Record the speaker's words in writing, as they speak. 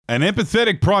An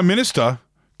empathetic Prime Minister,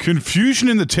 confusion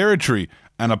in the Territory,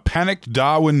 and a panicked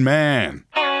Darwin man.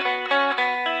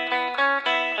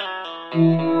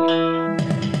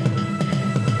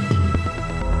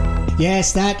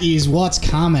 Yes, that is what's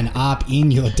coming up in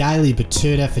your Daily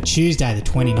Batuta for Tuesday, the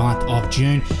 29th of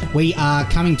June. We are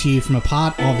coming to you from a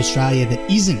part of Australia that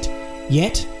isn't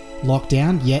yet locked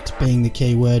down, yet being the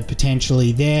key word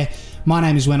potentially there. My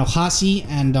name is Wendell Hussey,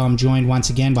 and I'm joined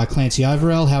once again by Clancy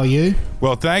Overell. How are you?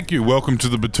 Well, thank you. Welcome to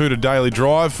the Batuta Daily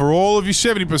Drive. For all of you,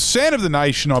 70% of the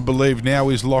nation, I believe, now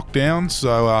is locked down.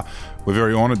 So we're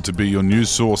very honoured to be your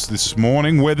news source this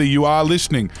morning, whether you are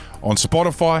listening on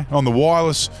Spotify, on the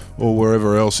wireless, or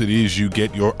wherever else it is you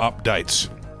get your updates.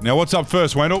 Now, what's up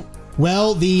first, Wendell?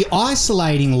 Well, the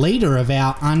isolating leader of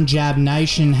our unjabbed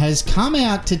nation has come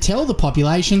out to tell the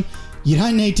population, you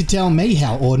don't need to tell me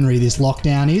how ordinary this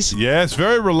lockdown is. Yeah, it's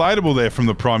very relatable there from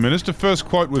the Prime Minister. First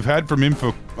quote we've had from him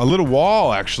for a little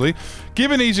while, actually.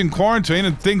 Given he's in quarantine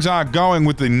and things aren't going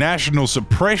with the national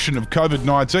suppression of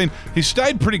COVID-19, he's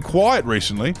stayed pretty quiet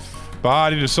recently.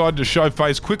 But he decided to show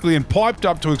face quickly and piped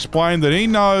up to explain that he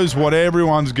knows what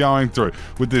everyone's going through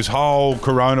with this whole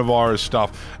coronavirus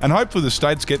stuff. And hopefully the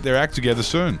states get their act together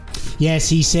soon. Yes,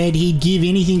 he said he'd give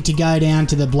anything to go down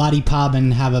to the bloody pub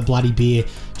and have a bloody beer.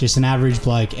 Just an average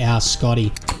bloke, our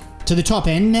Scotty. To the top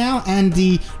end now, and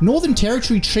the Northern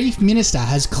Territory Chief Minister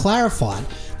has clarified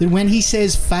that when he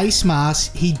says face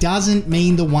masks, he doesn't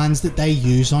mean the ones that they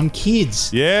use on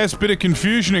kids. Yes, bit of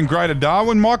confusion in Greater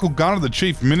Darwin. Michael Gunner, the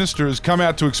Chief Minister, has come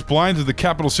out to explain to the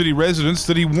capital city residents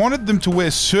that he wanted them to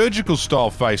wear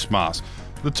surgical-style face masks,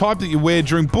 the type that you wear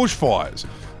during bushfires,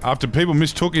 after people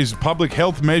mistook his public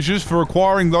health measures for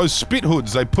requiring those spit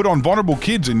hoods they put on vulnerable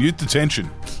kids in youth detention.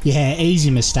 Yeah,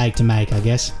 easy mistake to make, I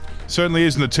guess. Certainly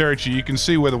is in the Territory. You can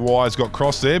see where the wires got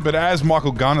crossed there. But as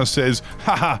Michael Gunner says,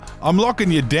 I'm locking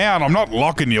you down. I'm not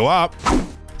locking you up.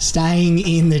 Staying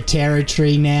in the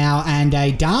Territory now, and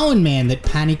a Darwin man that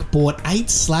panic bought 8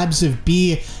 slabs of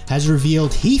beer has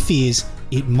revealed he fears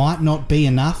it might not be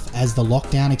enough as the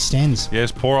lockdown extends.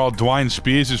 Yes, poor old Dwayne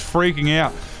Spears is freaking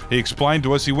out. He explained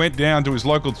to us he went down to his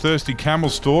local Thirsty Camel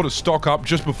store to stock up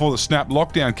just before the snap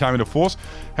lockdown came into force.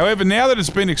 However, now that it's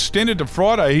been extended to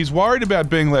Friday, he's worried about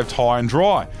being left high and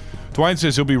dry. Dwayne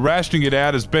says he'll be rationing it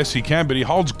out as best he can, but he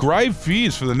holds grave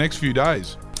fears for the next few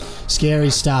days. Scary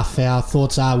stuff. Our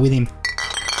thoughts are with him.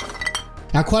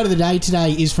 Our quote of the day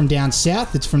today is from down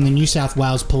south. It's from the New South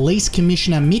Wales Police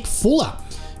Commissioner Mick Fuller,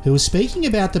 who was speaking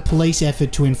about the police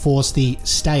effort to enforce the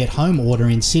stay-at-home order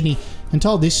in Sydney, and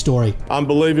told this story.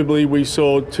 Unbelievably, we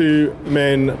saw 2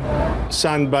 men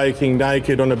sunbaking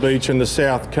naked on a beach on the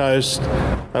south coast.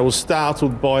 They were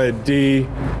startled by a deer,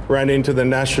 ran into the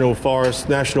national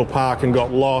park and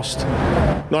got lost.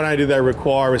 Not only did they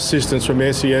require assistance from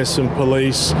SES and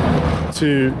police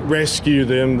to rescue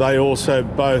them, they also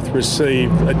both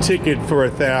received a ticket for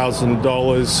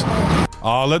 $1,000.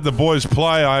 I'll let the boys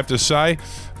play, I have to say.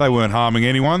 They weren't harming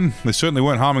anyone. They certainly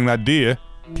weren't harming that deer.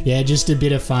 Yeah, just a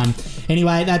bit of fun.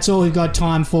 Anyway, that's all we've got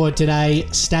time for today.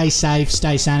 Stay safe,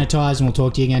 stay sanitised, and we'll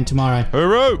talk to you again tomorrow.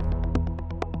 Hooroo!